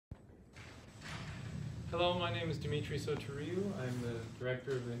Hello, my name is Dimitri Sotiriou. I'm the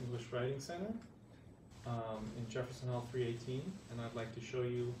director of the English Writing Center in Jefferson Hall 318, and I'd like to show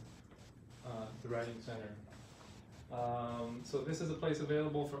you the Writing Center. So this is a place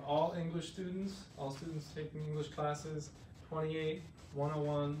available for all English students, all students taking English classes, 28,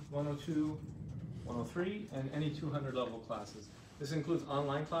 101, 102, 103, and any 200 level classes. This includes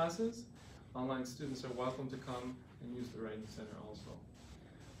online classes. Online students are welcome to come and use the Writing Center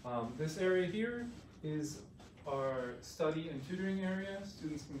also. This area here is our study and tutoring area.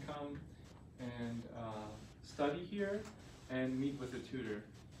 Students can come and study here and meet with a tutor.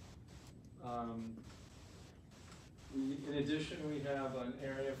 In addition, we have an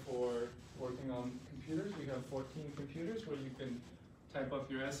area for working on computers. We have 14 computers where you can type up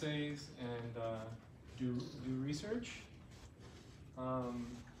your essays and do research.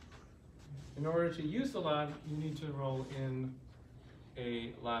 In order to use the lab, you need to enroll in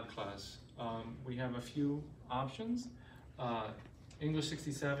a lab class. We have a few options. English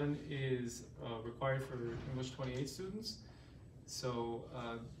 67 is required for English 28 students, so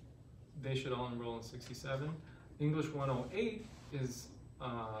they should all enroll in 67. English 108 is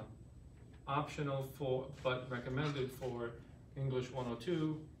optional for, but recommended for English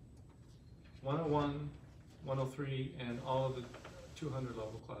 102, 101, 103, and all of the 200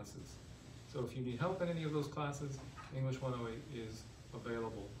 level classes. So if you need help in any of those classes, English 108 is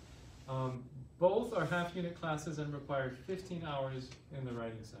available. Both are half-unit classes and require 15 hours in the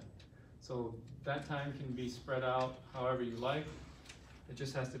Writing Center. So that time can be spread out however you like. It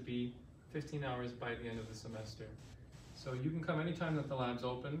just has to be 15 hours by the end of the semester. So you can come anytime that the lab's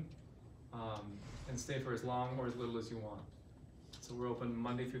open and stay for as long or as little as you want. So we're open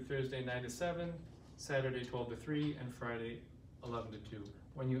Monday through Thursday, 9 to 7, Saturday 12 to 3, and Friday 11 to 2.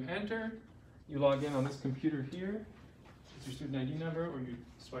 When you enter, you log in on this computer here. It's your student ID number, or you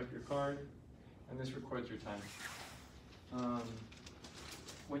swipe your card, and this records your time.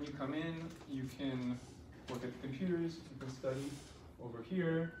 When you come in, you can look at the computers, you can study over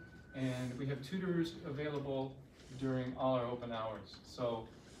here, and we have tutors available during all our open hours. So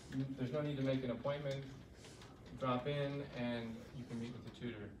there's no need to make an appointment. Drop in and you can meet with the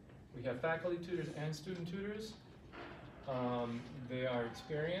tutor. We have faculty tutors and student tutors. They are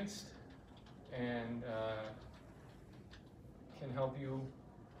experienced and can help you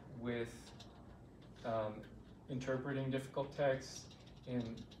with interpreting difficult texts,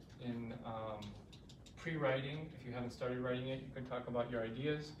 in pre-writing. If you haven't started writing it, you can talk about your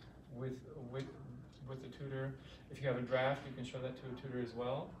ideas with the tutor. If you have a draft, you can show that to a tutor as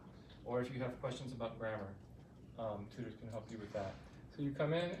well. Or if you have questions about grammar, tutors can help you with that. So you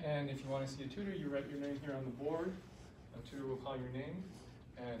come in, and if you want to see a tutor, you write your name here on the board. A tutor will call your name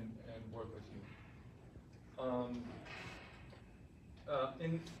and work with you.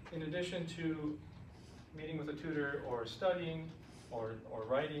 In addition to meeting with a tutor or studying or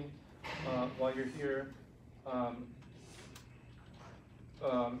writing while you're here,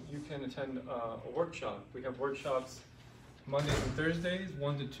 you can attend a workshop. We have workshops Mondays and Thursdays,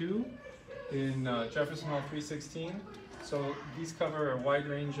 1 to 2, in Jefferson Hall 316. So these cover a wide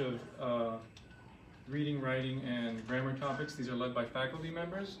range of reading, writing, and grammar topics. These are led by faculty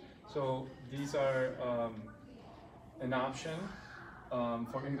members. So these are an option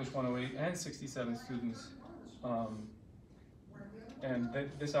for English 108 and 67 students. And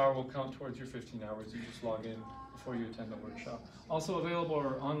this hour will count towards your 15 hours. You just log in before you attend the workshop. Also available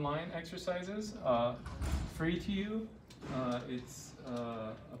are online exercises, free to you. It's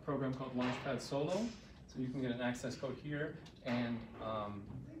a program called Launchpad Solo. So you can get an access code here, and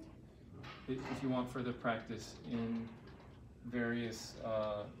if you want further practice in various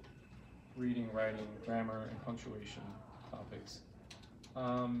reading, writing, grammar, and punctuation topics.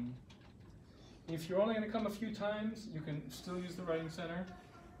 If you're only going to come a few times, you can still use the Writing Center.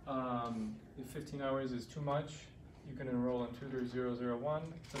 If 15 hours is too much, you can enroll in Tutor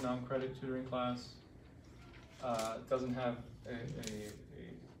 001. It's a non-credit tutoring class. It doesn't have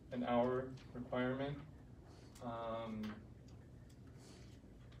an hour requirement.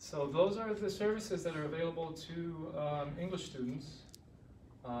 So those are the services that are available to English students.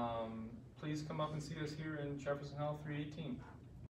 Please come up and see us here in Jefferson Hall 318.